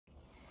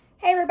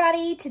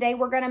everybody, today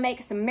we're going to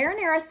make some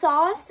marinara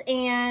sauce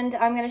and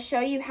I'm going to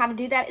show you how to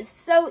do that. It's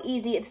so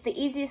easy. It's the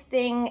easiest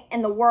thing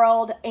in the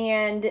world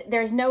and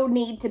there's no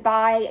need to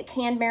buy a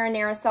canned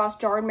marinara sauce,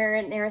 jarred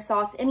marinara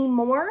sauce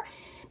anymore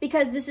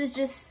because this is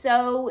just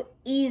so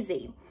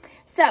easy.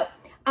 So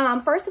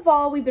first of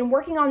all, we've been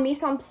working on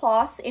mise en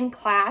place in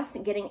class,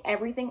 getting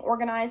everything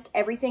organized,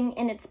 everything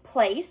in its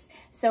place.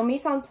 So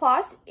mise en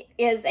place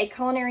is a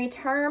culinary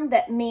term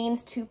that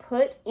means to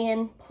put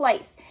in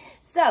place.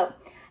 So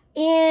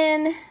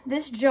in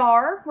this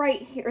jar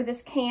right here,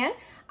 this can,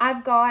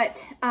 I've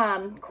got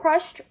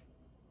crushed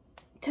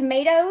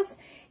tomatoes,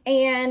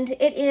 and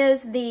it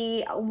is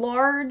the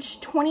large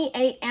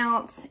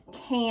 28-ounce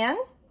can.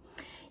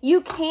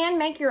 You can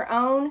make your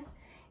own,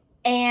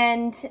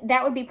 and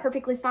that would be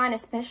perfectly fine,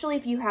 especially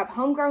if you have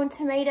homegrown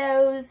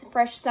tomatoes,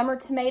 fresh summer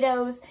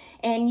tomatoes,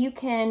 and you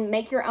can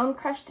make your own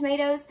crushed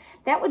tomatoes.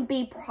 That would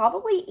be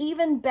probably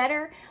even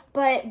better,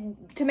 but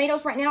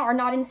tomatoes right now are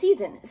not in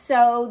season.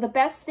 So the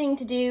best thing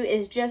to do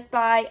is just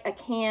buy a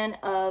can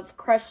of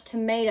crushed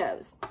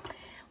tomatoes.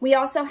 We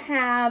also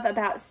have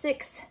about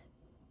 6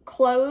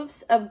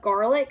 cloves of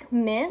garlic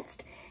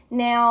minced.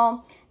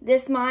 Now,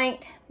 this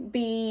might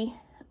be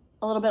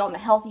a little bit on the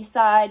healthy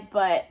side,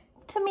 but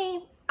to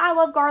me, I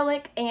love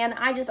garlic and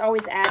I just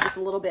always add just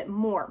a little bit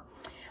more.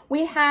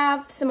 We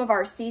have some of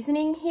our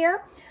seasoning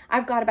here.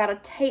 I've got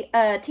about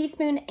a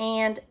teaspoon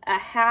and a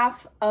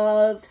half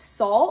of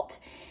salt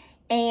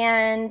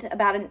and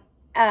about an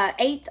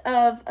eighth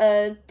of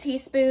a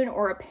teaspoon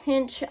or a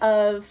pinch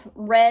of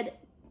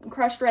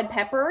crushed red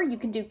pepper. You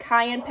can do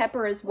cayenne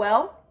pepper as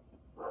well.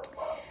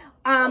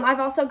 I've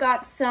also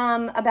got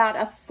about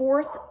a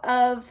fourth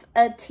of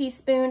a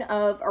teaspoon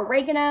of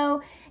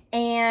oregano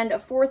and a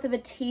fourth of a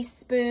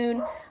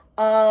teaspoon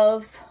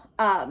of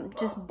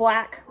just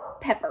black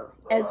pepper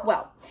as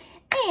well.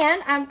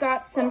 And I've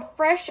got some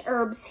fresh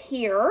herbs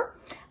here.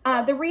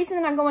 The reason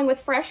that I'm going with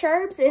fresh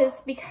herbs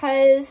is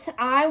because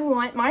I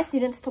want my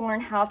students to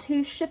learn how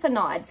to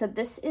chiffonade. So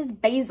this is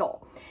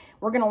basil.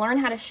 We're going to learn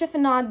how to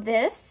chiffonade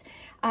this.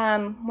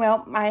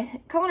 Well,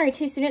 my culinary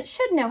 2 students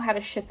should know how to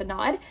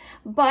chiffonade,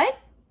 but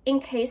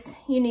in case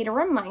you need a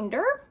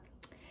reminder,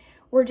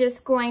 we're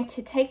just going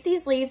to take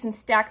these leaves and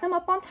stack them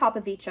up on top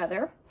of each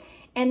other,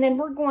 and then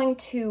we're going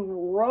to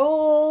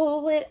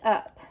roll it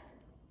up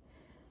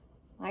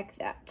like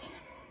that,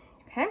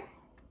 okay?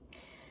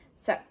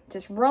 So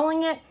just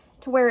rolling it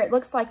to where it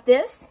looks like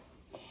this,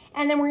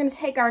 and then we're going to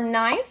take our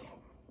knife,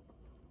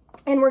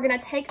 and we're going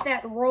to take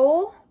that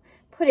roll,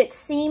 put it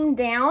seam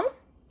down,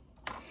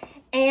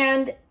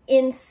 and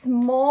in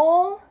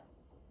small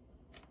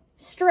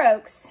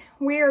strokes,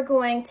 we are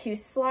going to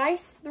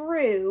slice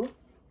through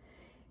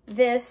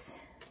this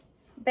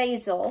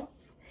basil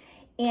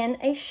in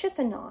a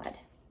chiffonade.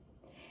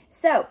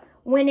 So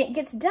when it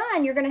gets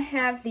done, you're going to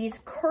have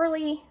these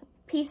curly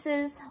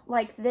pieces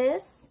like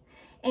this,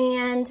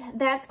 and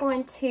that's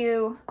going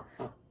to,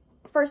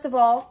 first of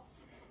all,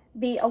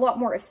 be a lot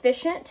more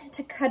efficient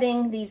to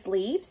cutting these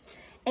leaves,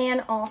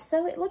 and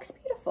also it looks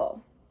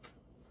beautiful.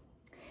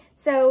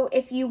 So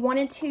if you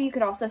wanted to, you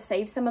could also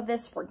save some of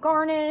this for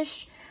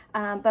garnish,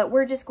 but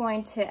we're just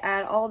going to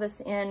add all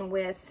this in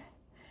with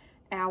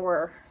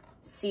our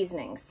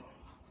seasonings.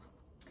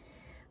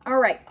 All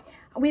right,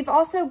 we've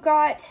also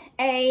got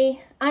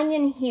a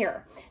onion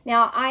here.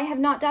 Now, I have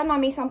not done my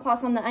mise en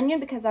place on the onion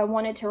because I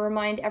wanted to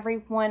remind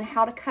everyone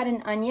how to cut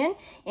an onion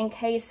in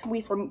case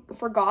we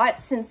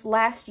forgot since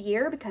last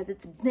year, because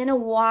it's been a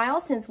while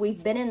since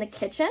we've been in the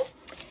kitchen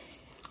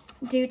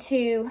due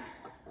to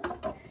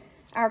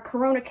our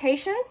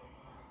coronacation.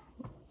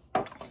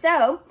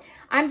 So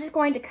I'm just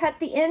going to cut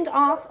the end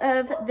off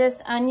of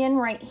this onion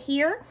right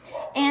here.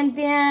 And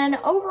then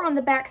over on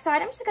the back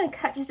side, I'm just going to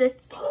cut just a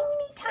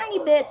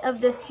tiny bit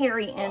of this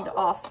hairy end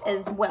off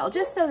as well,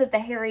 just so that the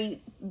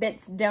hairy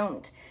bits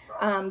don't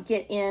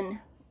get in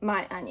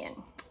my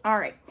onion. All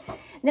right.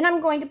 Then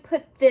I'm going to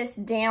put this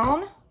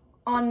down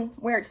on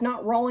where it's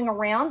not rolling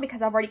around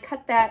because I've already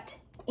cut that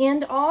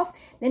end off.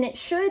 Then it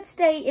should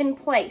stay in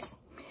place.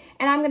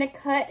 And I'm going to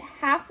cut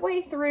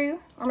halfway through.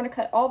 I'm going to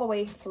cut all the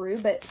way through,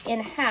 but in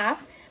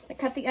half. I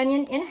cut the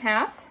onion in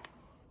half,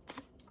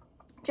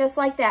 just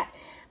like that.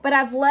 But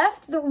I've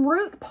left the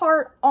root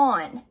part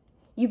on.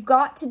 You've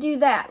got to do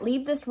that.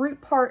 Leave this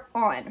root part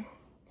on.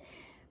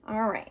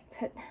 All right,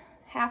 put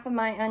half of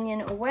my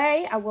onion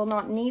away. I will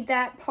not need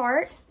that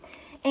part.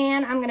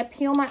 And I'm going to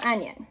peel my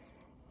onion.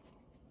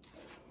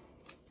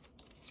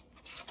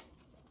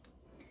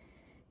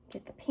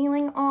 Get the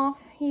peeling off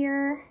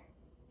here.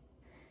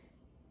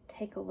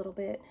 Take a little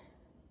bit.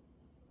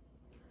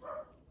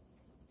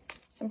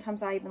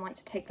 Sometimes I even like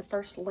to take the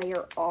first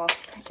layer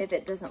off if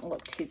it doesn't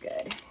look too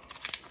good.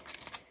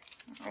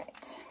 All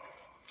right.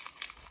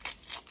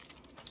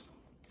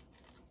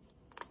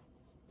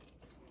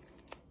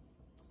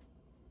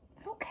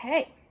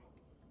 Okay.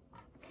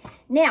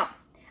 Now,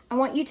 I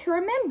want you to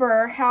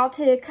remember how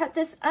to cut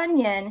this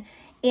onion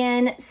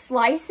in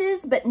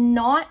slices, but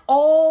not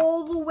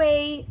all the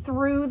way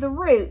through the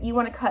root. You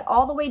want to cut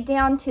all the way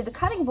down to the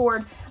cutting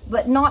board,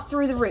 but not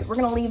through the root. We're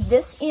gonna leave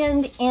this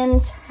end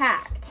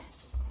intact.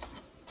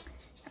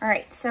 All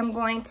right, so I'm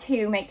going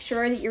to make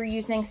sure that you're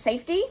using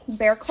safety,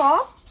 bear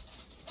claw,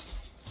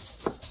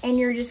 and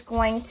you're just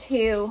going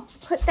to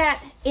put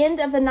that end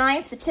of the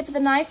knife, the tip of the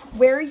knife,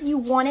 where you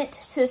want it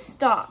to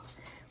stop.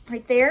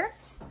 Right there,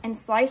 and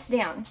slice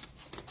down.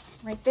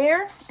 Right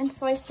there, and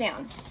slice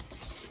down.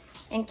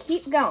 And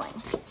keep going.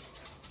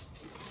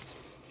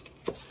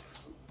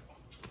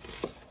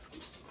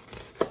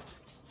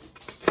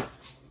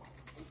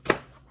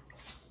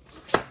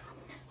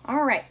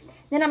 All right,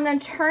 then I'm gonna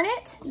turn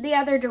it the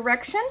other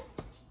direction.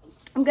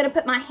 I'm gonna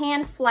put my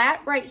hand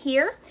flat right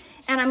here,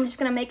 and I'm just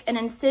gonna make an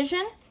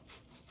incision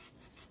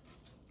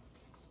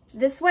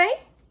this way.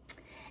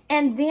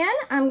 And then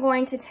I'm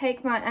going to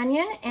take my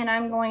onion and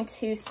I'm going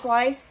to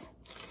slice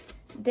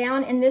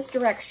down in this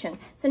direction.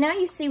 So now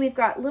you see we've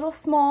got little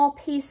small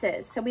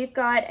pieces. So we've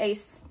got a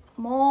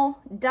small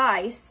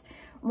dice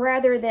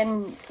rather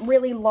than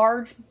really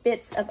large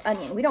bits of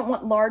onion. We don't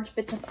want large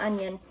bits of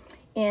onion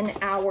in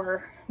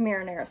our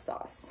marinara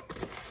sauce.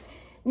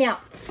 Now,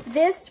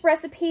 this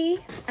recipe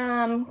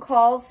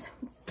calls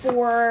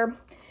for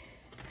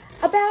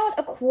about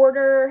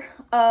 1/4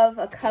 of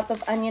a cup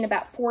of onion,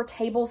 about 4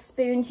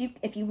 tablespoons.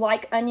 If you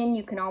like onion,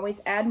 you can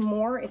always add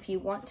more if you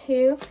want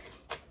to.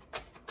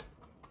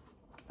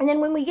 And then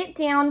when we get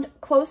down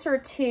closer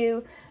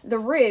to the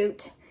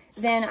root,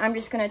 then I'm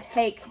just gonna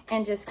take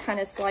and just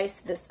kind of slice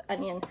this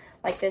onion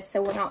like this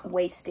so we're not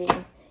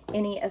wasting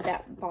any of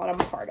that bottom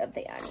part of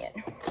the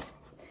onion.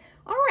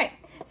 All right,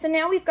 so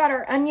now we've got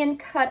our onion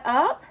cut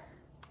up.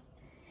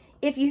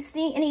 If you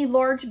see any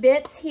large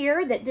bits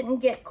here that didn't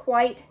get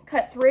quite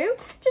cut through,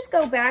 just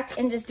go back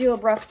and just do a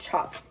rough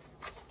chop.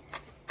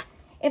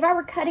 If I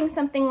were cutting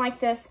something like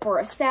this for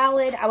a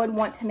salad, I would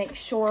want to make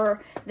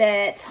sure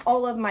that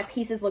all of my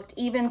pieces looked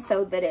even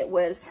so that it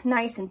was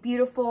nice and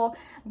beautiful,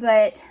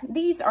 but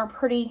these are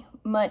pretty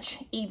much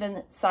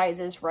even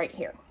sizes right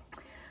here.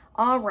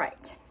 All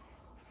right.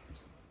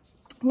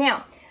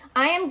 Now,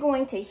 I am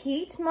going to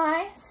heat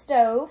my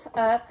stove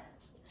up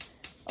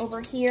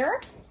over here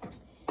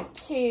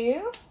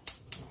to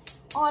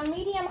on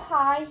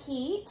medium-high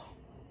heat.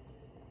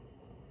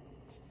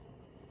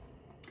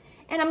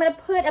 And I'm going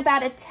to put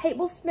about a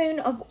tablespoon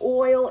of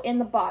oil in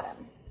the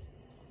bottom.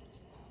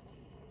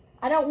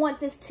 I don't want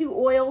this too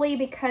oily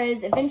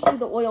because eventually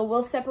the oil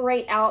will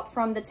separate out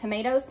from the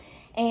tomatoes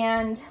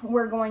and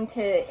we're going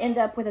to end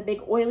up with a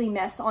big oily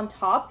mess on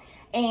top,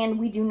 and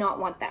we do not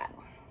want that.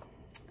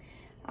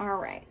 All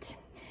right.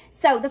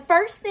 So the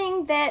first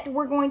thing that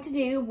we're going to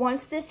do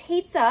once this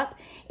heats up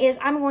is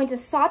I'm going to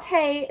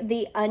saute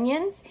the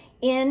onions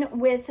in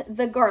with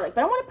the garlic.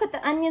 But I want to put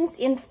the onions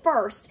in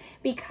first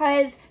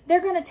because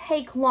they're going to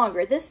take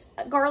longer. This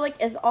garlic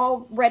is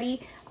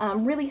already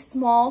really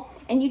small,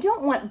 and you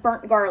don't want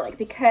burnt garlic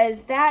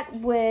because that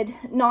would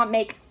not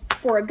make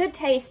for a good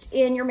taste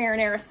in your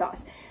marinara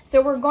sauce.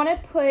 So we're going to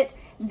put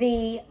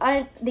the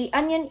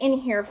onion in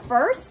here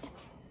first.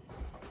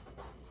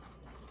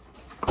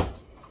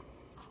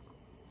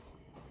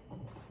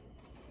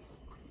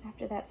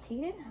 After that's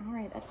heated, all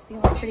right, that's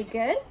feeling pretty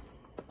good.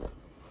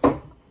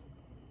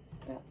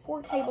 About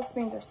 4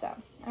 tablespoons or so.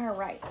 All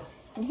right,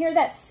 and hear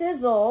that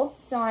sizzle,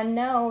 so I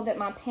know that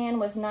my pan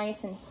was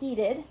nice and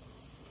heated.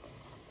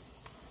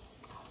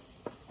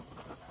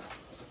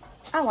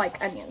 I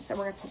like onions, so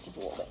we're gonna put just a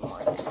little bit more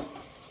in there.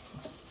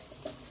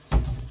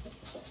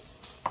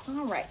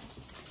 All right,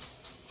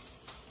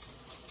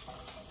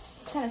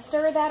 just kind of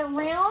stir that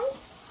around.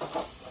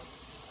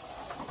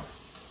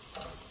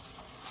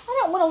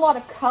 I don't want a lot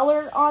of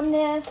color on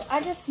this.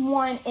 I just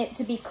want it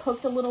to be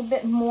cooked a little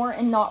bit more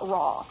and not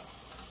raw.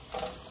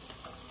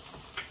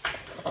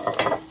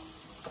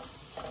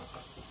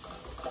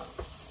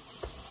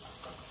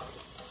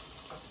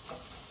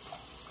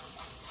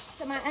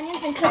 So my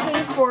onion's been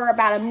cooking for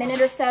about a minute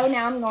or so.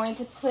 Now I'm going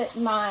to put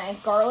my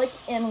garlic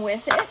in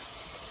with it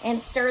and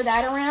stir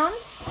that around.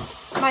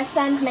 My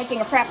son's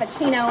making a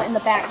frappuccino in the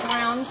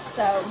background,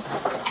 so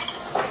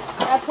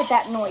that's what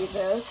that noise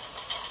is.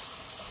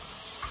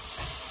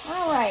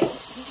 All right,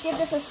 just give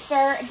this a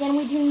stir. Again,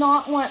 we do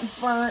not want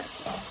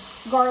burnt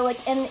garlic,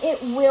 and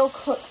it will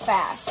cook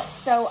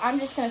fast. So I'm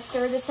just going to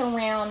stir this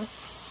around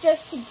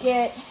just to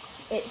get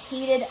it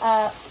heated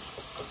up.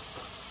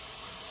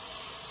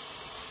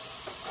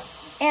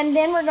 And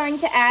then we're going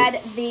to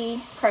add the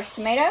crushed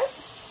tomatoes.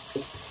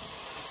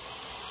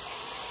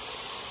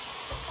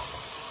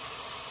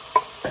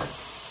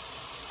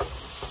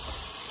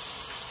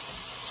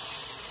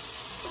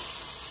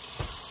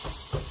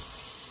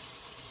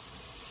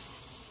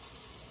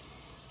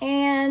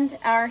 And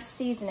our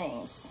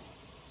seasonings.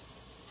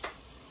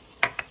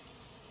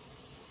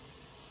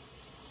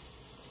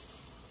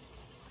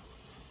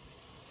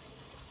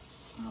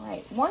 All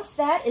right, once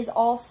that is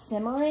all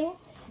simmering,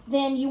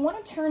 then you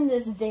want to turn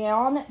this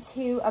down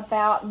to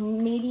about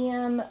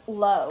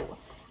medium-low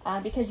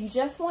because you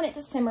just want it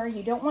to simmer.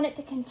 You don't want it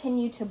to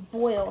continue to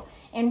boil.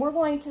 And we're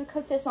going to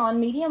cook this on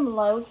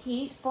medium-low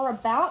heat for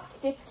about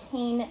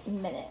 15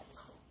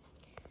 minutes.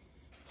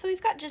 So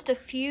we've got just a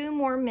few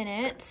more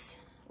minutes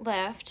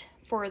left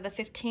for the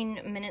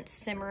 15 minutes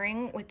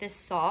simmering with this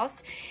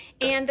sauce.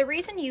 And the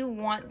reason you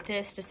want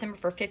this to simmer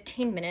for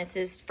 15 minutes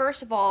is,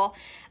 first of all,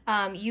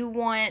 you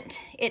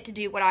want it to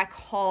do what I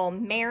call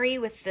marry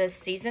with the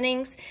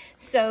seasonings,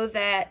 so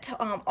that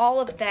all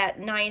of that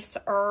nice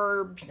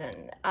herbs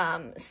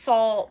and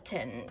salt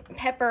and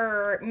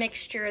pepper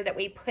mixture that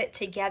we put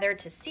together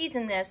to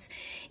season this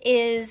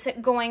is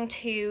going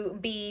to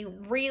be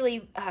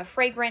really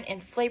fragrant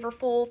and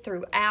flavorful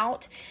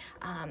throughout.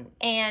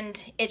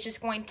 And it's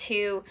just going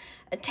to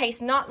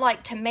taste not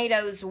like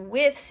tomatoes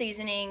with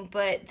seasoning,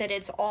 but that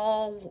it's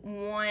all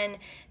one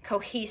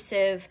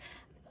cohesive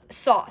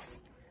sauce.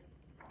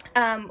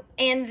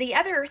 And the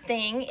other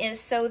thing is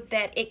so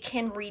that it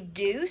can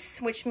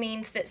reduce, which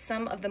means that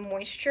some of the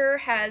moisture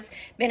has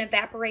been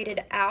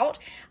evaporated out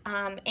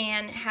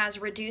and has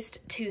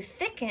reduced to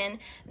thicken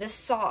the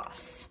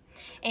sauce.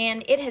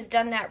 And it has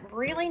done that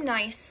really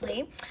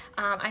nicely.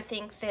 I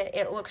think that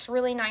it looks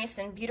really nice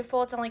and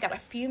beautiful. It's only got a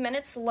few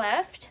minutes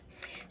left.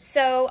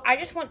 So I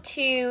just want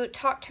to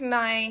talk to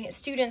my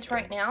students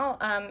right now,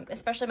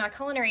 especially my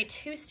Culinary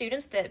 2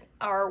 students that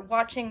are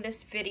watching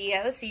this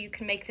video, so you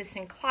can make this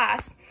in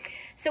class.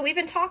 So we've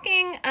been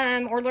talking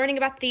or learning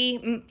about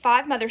the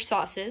 5 mother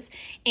sauces,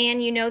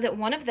 and you know that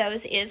one of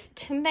those is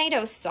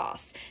tomato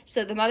sauce.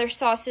 So the mother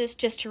sauces,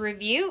 just to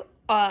review,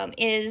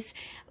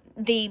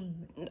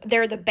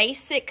 they're the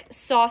basic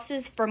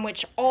sauces from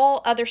which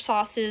all other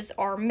sauces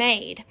are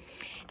made.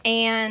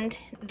 And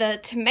the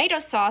tomato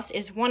sauce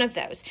is one of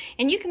those.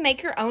 And you can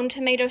make your own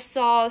tomato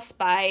sauce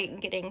by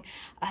getting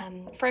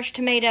fresh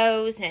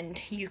tomatoes, and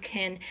you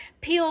can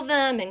peel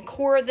them and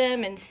core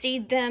them and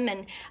seed them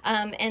and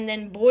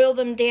then boil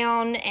them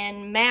down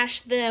and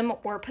mash them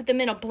or put them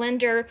in a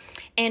blender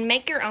and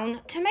make your own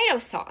tomato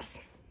sauce.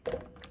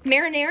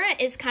 Marinara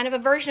is kind of a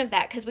version of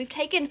that, because we've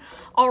taken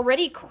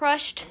already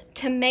crushed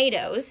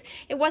tomatoes.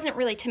 It wasn't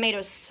really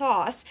tomato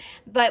sauce,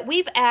 but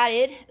we've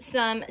added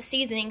some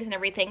seasonings and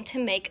everything to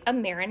make a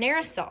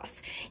marinara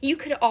sauce. You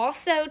could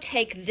also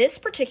take this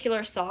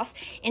particular sauce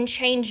and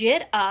change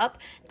it up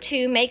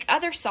to make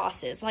other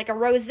sauces, like a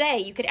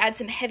rosé. You could add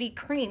some heavy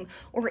cream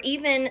or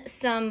even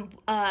some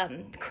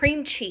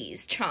cream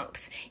cheese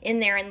chunks in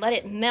there and let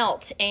it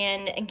melt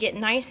and get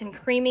nice and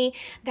creamy.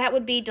 That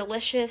would be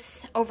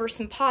delicious over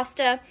some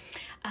pasta.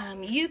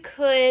 You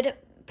could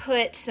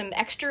put some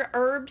extra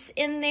herbs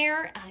in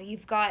there.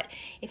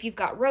 If you've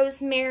got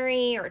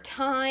rosemary or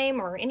thyme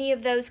or any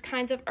of those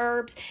kinds of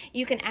herbs,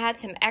 you can add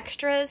some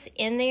extras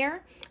in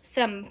there,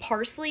 some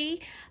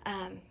parsley,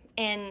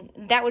 and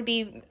that would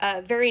be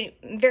very,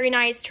 very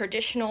nice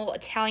traditional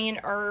Italian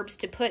herbs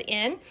to put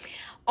in.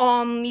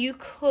 You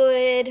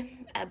could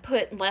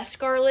put less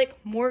garlic,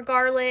 more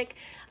garlic.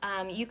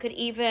 You could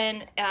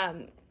even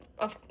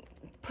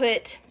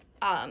put,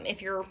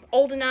 if you're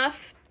old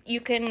enough, you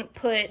can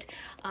put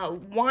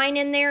wine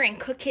in there and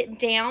cook it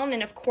down.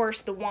 And of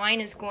course, the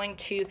wine is going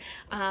to,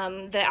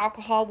 the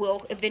alcohol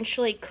will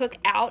eventually cook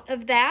out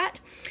of that.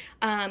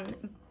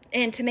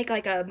 And to make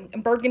like a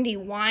burgundy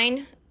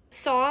wine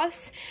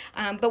sauce.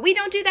 But we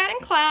don't do that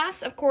in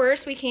class. Of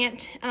course, we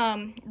can't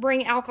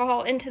bring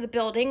alcohol into the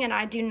building, and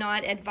I do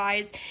not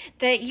advise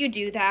that you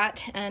do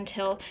that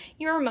until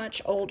you're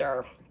much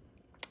older,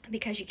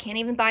 because you can't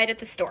even buy it at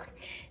the store.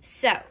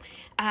 So,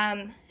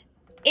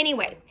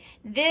 anyway,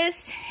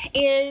 this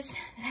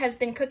has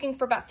been cooking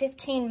for about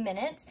 15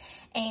 minutes,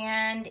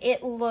 and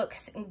it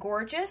looks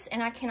gorgeous,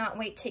 and I cannot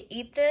wait to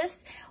eat this.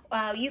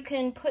 You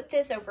can put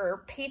this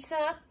over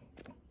pizza,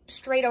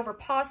 straight over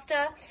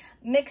pasta,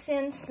 mix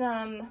in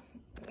some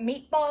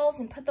meatballs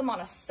and put them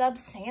on a sub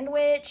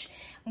sandwich.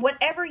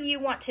 Whatever you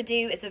want to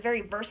do. It's a very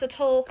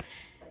versatile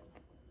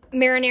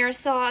marinara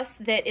sauce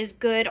that is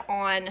good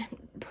on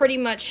pretty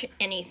much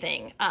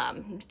anything.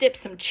 Dip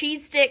some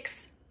cheese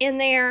sticks in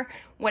there,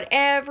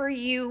 whatever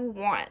you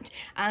want.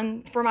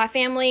 For my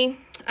family,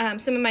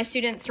 some of my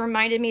students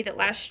reminded me that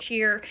last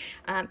year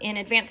in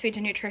Advanced Foods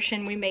and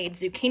Nutrition, we made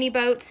zucchini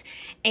boats,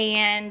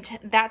 and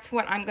that's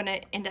what I'm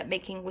gonna end up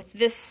making with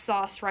this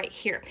sauce right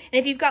here. And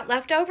if you've got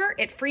leftover,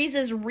 it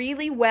freezes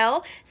really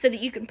well so that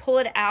you can pull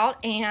it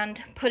out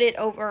and put it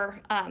over,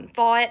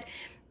 thaw it,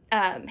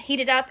 heat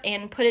it up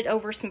and put it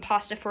over some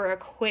pasta for a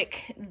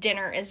quick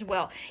dinner as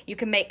well. You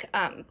can make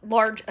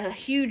a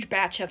huge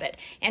batch of it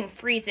and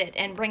freeze it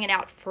and bring it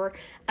out for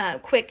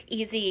quick,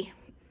 easy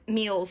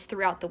meals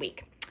throughout the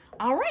week.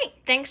 All right,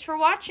 thanks for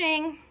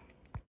watching.